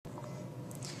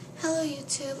Hello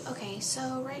YouTube. Okay,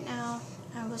 so right now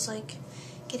I was like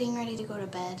getting ready to go to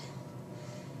bed,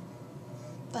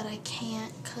 but I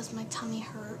can't because my tummy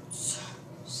hurts.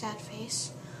 Sad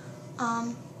face.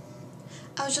 I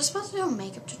was just about to do a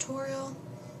makeup tutorial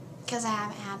because I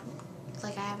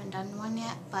haven't done one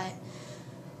yet, but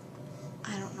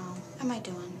I don't know. I might do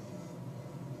one.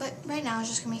 But right now it's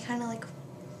just gonna be kind of like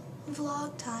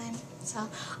vlog time. So,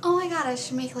 oh my god, I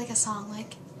should make like a song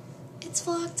like, it's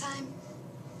vlog time.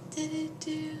 Do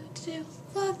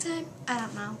vlog time. I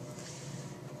don't know.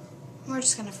 We're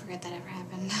just gonna forget that ever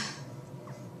happened.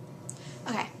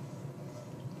 Okay.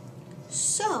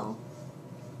 So,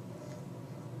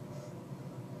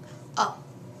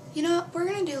 you know what? We're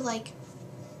gonna do like,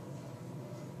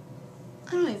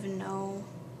 I don't even know.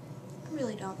 I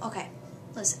really don't. Okay,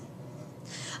 listen.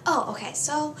 Oh, okay.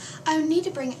 So I need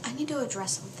to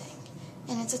address something,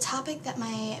 and it's a topic that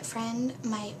my friend,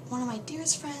 one of my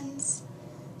dearest friends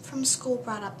from school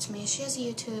brought up to me. She has a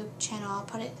YouTube channel. I'll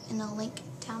put it in a link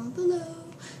down below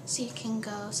so you can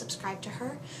go subscribe to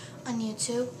her on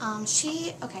YouTube.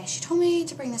 She told me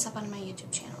to bring this up on my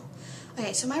YouTube channel.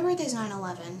 Okay, so my birthday's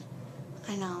 9/11.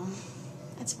 I know,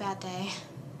 it's a bad day,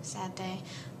 sad day,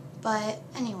 but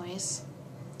anyways,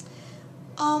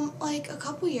 like a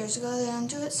couple years ago, they don't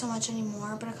do it so much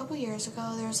anymore, but a couple years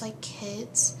ago, there was like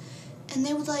kids, and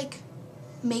they would like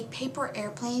make paper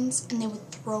airplanes, and they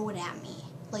would throw it at me.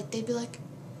 Like, they'd be like,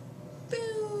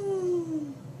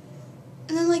 boom,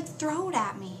 and then like throw it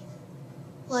at me.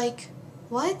 Like,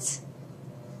 what?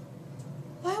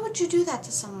 Why would you do that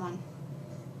to someone?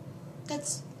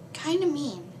 That's kind of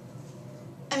mean.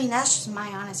 I mean, that's just my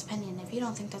honest opinion. If you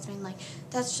don't think that's mean, like,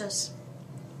 that's just,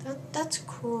 that's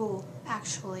cruel,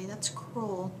 actually. That's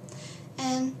cruel.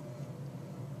 And,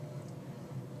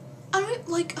 I don't,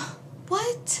 like,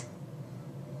 what?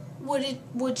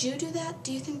 Would you do that?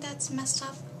 Do you think that's messed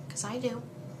up? Because I do.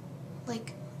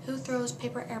 Like, who throws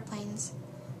paper airplanes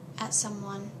at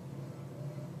someone?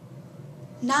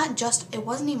 Not just, it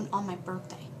wasn't even on my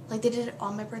birthday. Like, they did it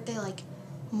on my birthday, like,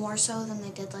 more so than they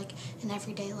did, like, in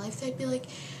everyday life. They'd be like,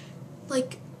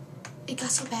 it got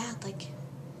so bad, like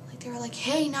they were like,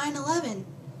 hey, 9/11, and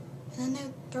then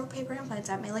they'd throw paper airplanes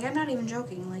at me. Like, I'm not even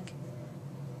joking, like,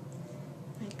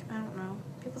 I don't know.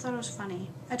 People thought it was funny.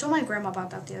 I told my grandma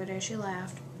about that the other day. She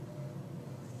laughed.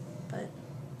 But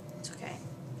it's okay.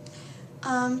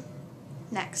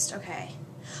 Next, okay.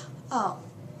 Oh,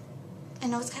 I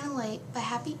know it's kind of late, but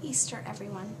happy Easter,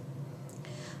 everyone.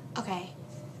 Okay,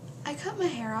 I cut my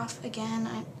hair off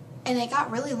again, and it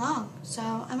got really long, so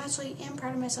I'm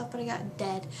proud of myself, but I got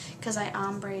dead because I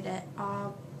ombre'd it.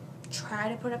 I'll try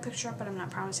to put a picture up, but I'm not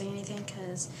promising anything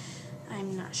because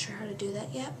I'm not sure how to do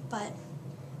that yet, but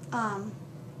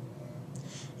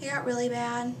it got really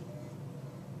bad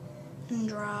and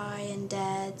dry and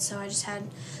dead, so I just had,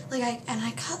 like,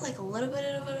 I cut like a little bit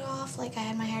of it off. Like, I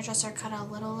had my hairdresser cut a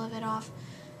little of it off,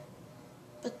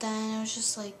 but then it was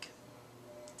just like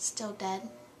still dead,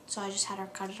 so I just had her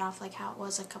cut it off like how it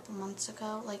was a couple months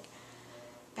ago, like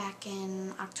back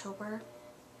in October,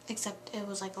 except it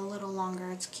was like a little longer.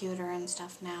 It's cuter and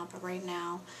stuff now, but right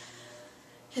now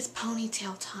it's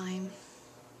ponytail time,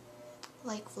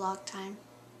 like vlog time.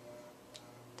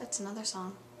 That's another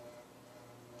song.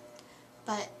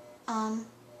 But I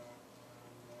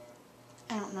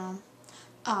don't know.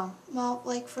 Oh, well,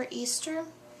 like for Easter,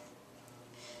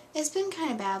 it's been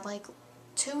kind of bad. Like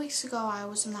 2 weeks ago I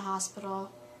was in the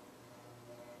hospital,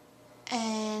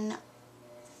 and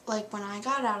like when I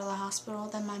got out of the hospital,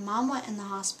 then my mom went in the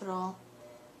hospital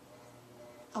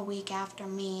a week after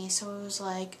me, so it was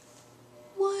like,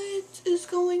 what is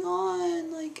going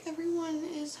on? Like, everyone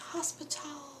is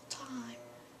hospital time.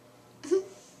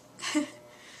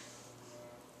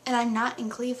 And I'm not in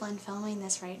Cleveland filming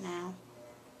this right now.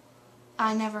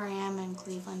 I never am in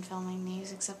Cleveland filming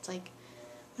these, except like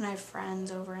when I have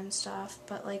friends over and stuff,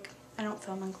 but like I don't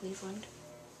film in Cleveland.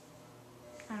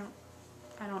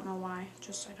 I don't know why,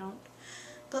 just I don't.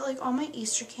 But like all my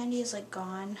Easter candy is like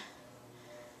gone.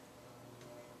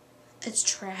 It's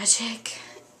tragic.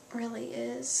 It really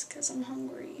is, because I'm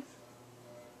hungry.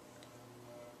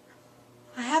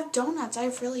 I have donuts.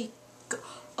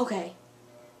 Okay.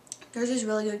 There's these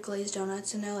really good glazed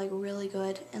donuts, and they're like really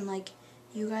good, and like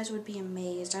you guys would be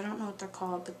amazed. I don't know what they're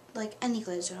called, but like any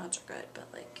glazed donuts are good, but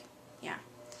like, yeah.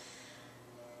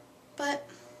 But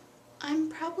I'm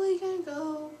probably gonna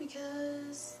go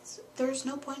because there's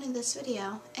no point in this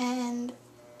video, and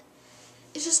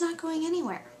it's just not going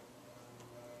anywhere.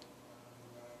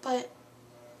 But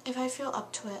if I feel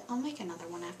up to it, I'll make another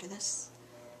one after this.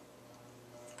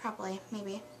 Probably,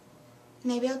 maybe.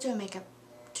 Maybe I'll do a makeup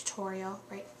tutorial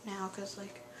right now, because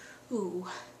like, ooh.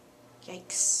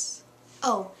 Yikes.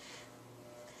 Oh,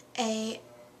 a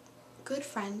good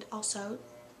friend, also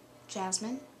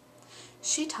Jasmine,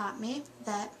 she taught me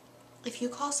that if you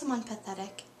call someone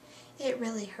pathetic, it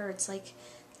really hurts.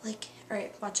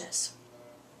 Alright, watch this.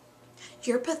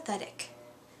 You're pathetic.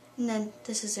 And then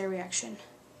this is their reaction.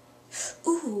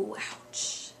 Ooh,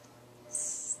 ouch.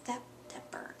 That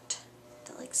burnt.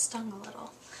 That like stung a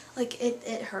little. Like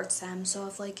it hurts them. So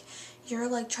if like you're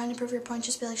like trying to prove your point,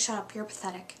 just be like, shut up, you're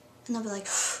pathetic. And they'll be like,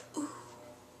 ooh,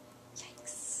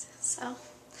 yikes. So,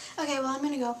 okay, well I'm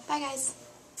gonna go. Bye guys.